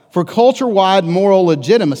for culture-wide moral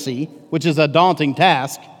legitimacy, which is a daunting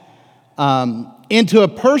task, into a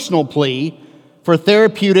personal plea for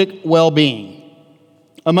therapeutic well-being,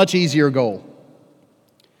 a much easier goal.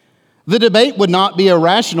 The debate would not be a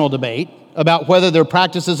rational debate about whether their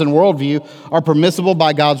practices and worldview are permissible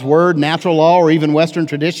by God's word, natural law, or even Western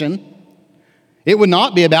tradition. It would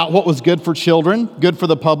not be about what was good for children, good for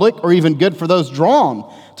the public, or even good for those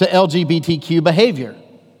drawn to LGBTQ behavior.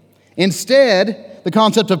 Instead, the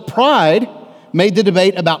concept of pride made the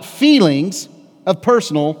debate about feelings of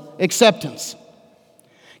personal acceptance.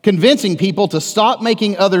 Convincing people to stop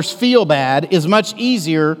making others feel bad is much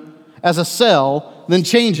easier as a sell than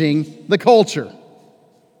changing the culture.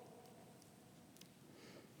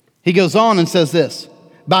 He goes on and says this: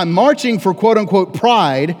 by marching for quote-unquote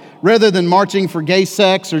pride rather than marching for gay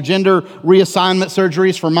sex or gender reassignment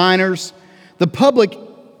surgeries for minors, the public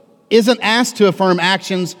isn't asked to affirm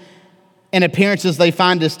actions and appearances they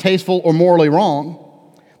find distasteful or morally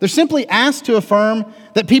wrong. They're simply asked to affirm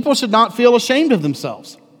that people should not feel ashamed of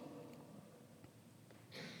themselves.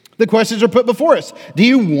 The questions are put before us. Do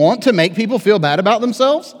you want to make people feel bad about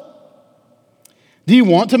themselves? Do you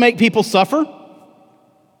want to make people suffer?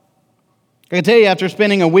 I can tell you, after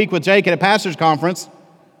spending a week with Jake at a pastor's conference,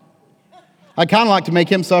 I'd kind of like to make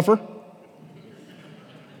him suffer,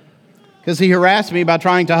 because he harassed me by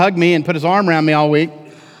trying to hug me and put his arm around me all week,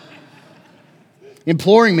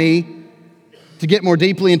 imploring me to get more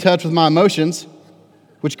deeply in touch with my emotions,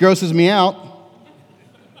 which grosses me out.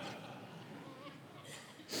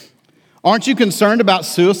 Aren't you concerned about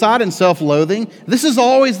suicide and self-loathing? This is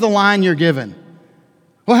always the line you're given.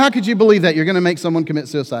 Well, how could you believe that? You're going to make someone commit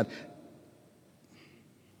suicide.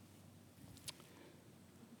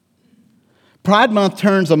 Pride Month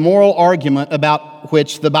turns a moral argument about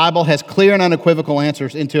which the Bible has clear and unequivocal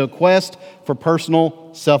answers into a quest for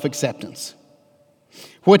personal self-acceptance,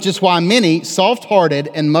 which is why many soft-hearted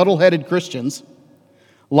and muddle-headed Christians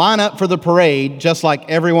line up for the parade just like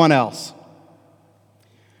everyone else.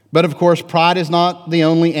 But of course, pride is not the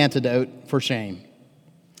only antidote for shame.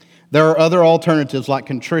 There are other alternatives like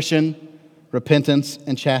contrition, repentance,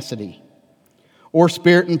 and chastity, or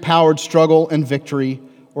spirit-empowered struggle and victory,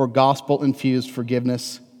 or gospel-infused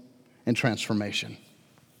forgiveness and transformation.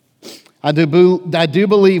 I do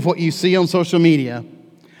believe what you see on social media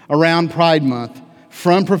around Pride Month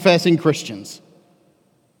from professing Christians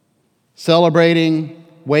celebrating,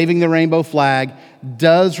 waving the rainbow flag,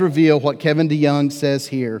 does reveal what Kevin DeYoung says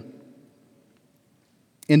here.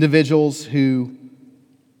 Individuals who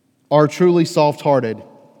are truly soft-hearted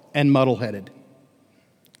and muddle-headed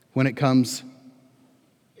when it comes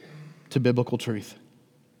to biblical truth.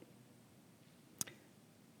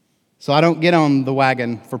 So I don't get on the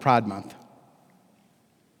wagon for Pride Month.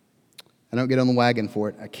 I don't get on the wagon for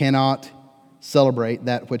it. I cannot celebrate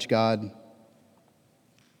that which God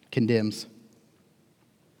condemns.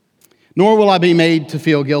 Nor will I be made to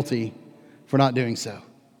feel guilty for not doing so.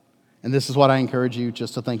 And this is what I encourage you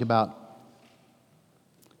just to think about.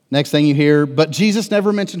 Next thing you hear, but Jesus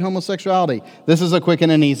never mentioned homosexuality. This is a quick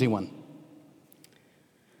and an easy one.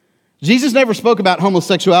 Jesus never spoke about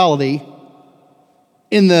homosexuality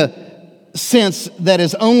in the sense that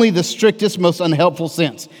is only the strictest, most unhelpful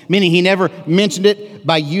sense, meaning he never mentioned it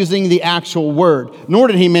by using the actual word, nor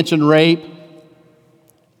did he mention rape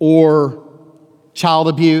or child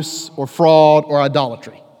abuse or fraud or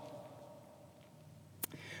idolatry.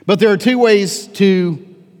 But there are two ways to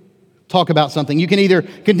talk about something. You can either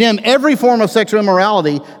condemn every form of sexual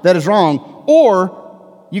immorality that is wrong,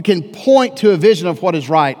 or you can point to a vision of what is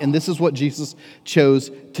right, and this is what Jesus chose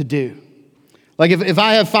to do. Like if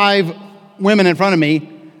I have 5 women in front of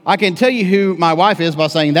me, I can tell you who my wife is by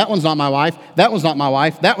saying, that one's not my wife, that one's not my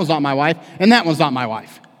wife, that one's not my wife, and that one's not my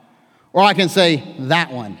wife. Or I can say,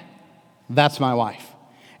 that one, that's my wife.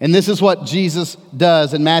 And this is what Jesus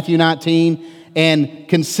does in Matthew 19 and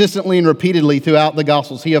consistently and repeatedly throughout the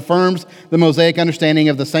Gospels. He affirms the Mosaic understanding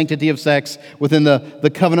of the sanctity of sex within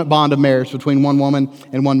the covenant bond of marriage between one woman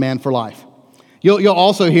and one man for life. You'll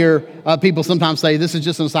also hear people sometimes say, this is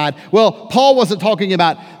just an aside, well, Paul wasn't talking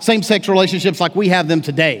about same-sex relationships like we have them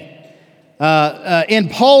today. In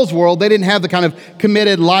Paul's world, they didn't have the kind of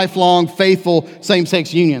committed, lifelong, faithful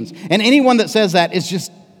same-sex unions. And anyone that says that is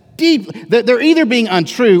just they're either being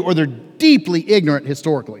untrue or they're deeply ignorant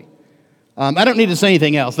historically. I don't need to say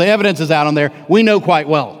anything else. The evidence is out on there. We know quite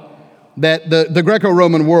well that the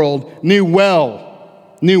Greco-Roman world knew well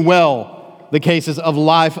the cases of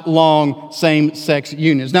lifelong same-sex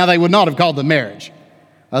unions. Now, they would not have called them marriage,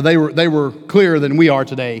 They were clearer than we are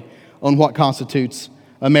today on what constitutes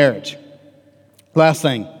a marriage. Last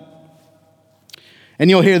thing, and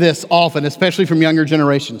you'll hear this often, especially from younger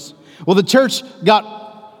generations. Well, the church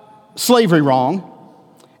got slavery wrong.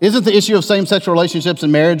 Isn't the issue of same-sex relationships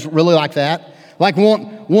and marriage really like that? Like,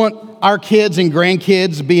 won't our kids and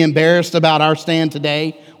grandkids be embarrassed about our stand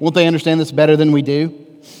today? Won't they understand this better than we do?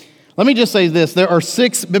 Let me just say this. There are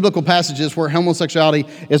 6 biblical passages where homosexuality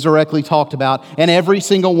is directly talked about, and every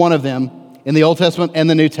single one of them in the Old Testament and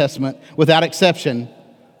the New Testament, without exception,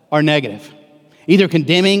 are negative, either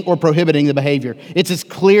condemning or prohibiting the behavior. It's as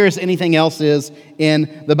clear as anything else is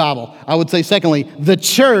in the Bible. I would say, secondly, the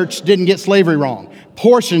church didn't get slavery wrong.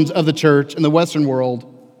 Portions of the church in the Western world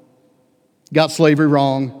got slavery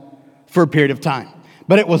wrong for a period of time.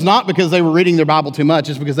 But it was not because they were reading their Bible too much.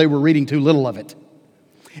 It's because they were reading too little of it.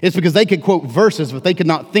 It's because they could quote verses, but they could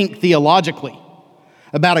not think theologically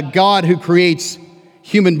about a God who creates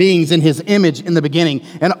human beings in his image in the beginning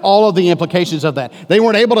and all of the implications of that. They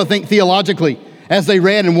weren't able to think theologically as they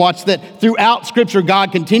read and watched that throughout Scripture,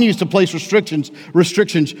 God continues to place restrictions,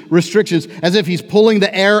 as if he's pulling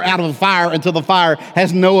the air out of the fire until the fire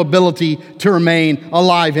has no ability to remain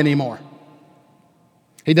alive anymore.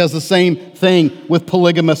 He does the same thing with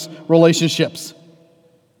polygamous relationships.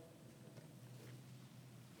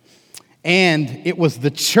 And it was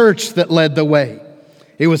the church that led the way.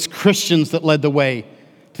 It was Christians that led the way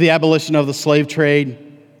to the abolition of the slave trade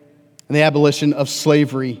and the abolition of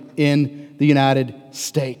slavery in the United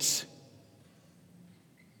States.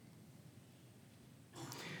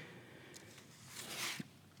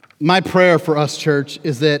 My prayer for us, church,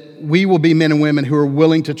 is that we will be men and women who are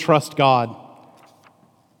willing to trust God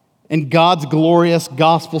and God's glorious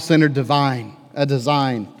gospel-centered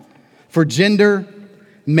design for gender,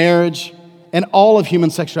 marriage, and all of human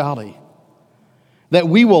sexuality. That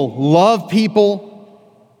we will love people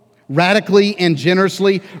radically and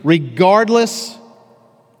generously, regardless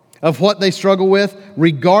of what they struggle with,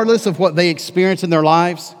 regardless of what they experience in their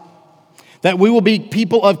lives. That we will be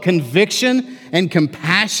people of conviction and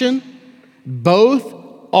compassion, both,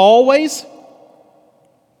 always.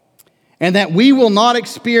 And that we will not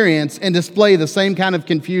experience and display the same kind of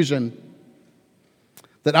confusion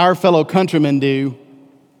that our fellow countrymen do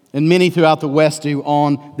and many throughout the West do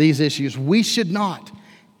on these issues. We should not.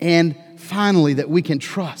 And finally, that we can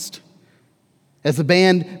trust. As the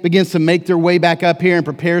band begins to make their way back up here and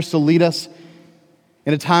prepares to lead us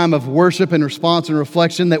in a time of worship and response and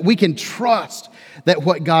reflection, that we can trust that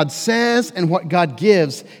what God says and what God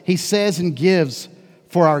gives, he says and gives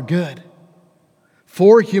for our good,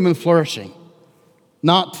 for human flourishing,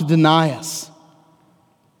 not to deny us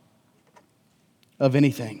of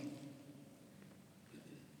anything.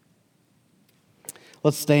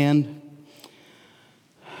 Let's stand.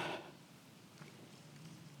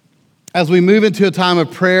 As we move into a time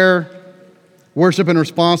of prayer, worship, and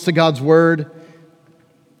response to God's word,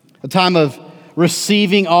 a time of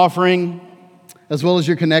receiving offering, as well as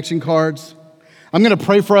your connection cards, I'm going to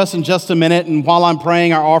pray for us in just a minute, and while I'm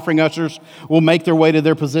praying, our offering ushers will make their way to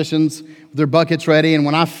their positions, with their buckets ready, and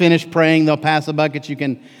when I finish praying, they'll pass the buckets. You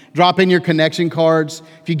can drop in your connection cards.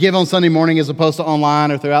 If you give on Sunday morning as opposed to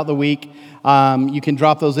online or throughout the week, you can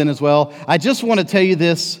drop those in as well. I just want to tell you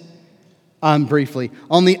this briefly.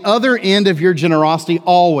 On the other end of your generosity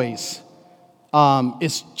always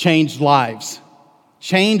is changed lives.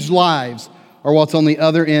 Changed lives are what's on the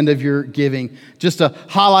other end of your giving. Just to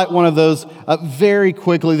highlight one of those very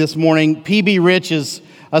quickly this morning, PB Rich is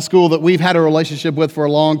a school that we've had a relationship with for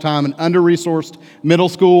a long time, an under-resourced middle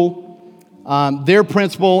school. Their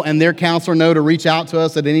principal and their counselor know to reach out to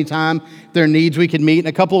us at any time. If there are needs we could meet. And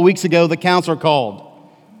a couple of weeks ago, the counselor called,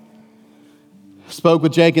 spoke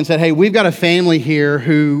with Jake and said, hey, we've got a family here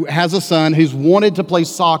who has a son who's wanted to play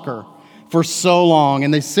soccer for so long,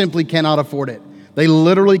 and they simply cannot afford it. They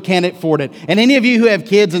literally can't afford it. And any of you who have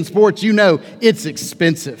kids in sports, you know it's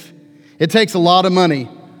expensive. It takes a lot of money,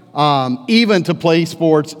 even to play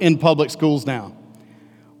sports in public schools now.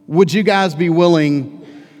 Would you guys be willing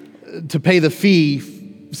to pay the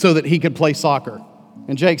fee so that he could play soccer?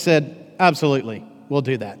 And Jake said, absolutely, we'll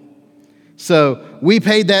do that. So we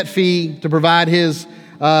paid that fee to provide his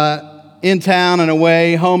in-town and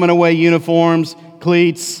away, home and away uniforms,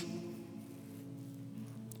 cleats,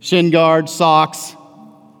 shin guards, socks,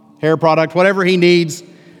 hair product, whatever he needs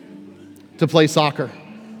to play soccer.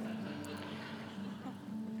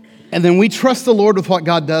 And then we trust the Lord with what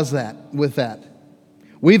God does with that.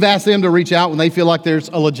 We've asked them to reach out when they feel like there's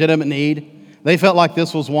a legitimate need. They felt like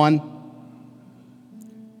this was one.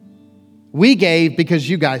 We gave because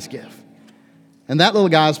you guys give. And that little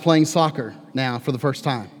guy is playing soccer now for the first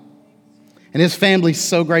time. And his family's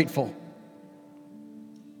so grateful.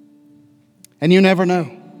 And you never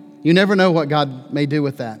know. You never know what God may do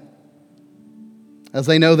with that, as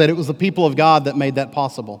they know that it was the people of God that made that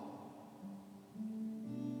possible.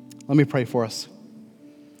 Let me pray for us.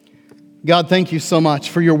 God, thank you so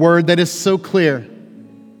much for your word that is so clear.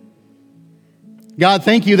 God,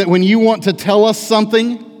 thank you that when you want to tell us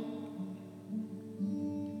something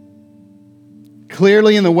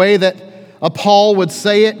clearly in the way that a Paul would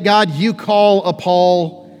say it, God, you call a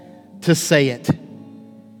Paul to say it.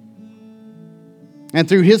 And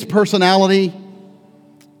through his personality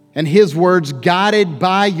and his words, guided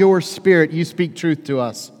by your Spirit, you speak truth to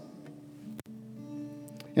us.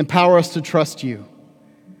 Empower us to trust you.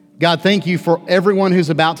 God, thank you for everyone who's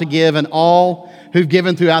about to give and all who've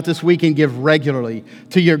given throughout this week and give regularly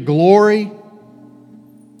to your glory,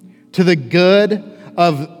 to the good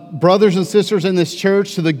of brothers and sisters in this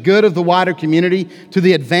church, to the good of the wider community, to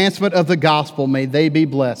the advancement of the gospel. May they be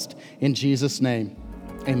blessed. In Jesus' name,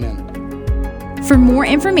 amen. For more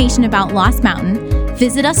information about Lost Mountain,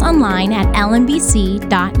 visit us online at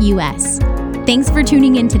lmbc.us. Thanks for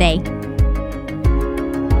tuning in today.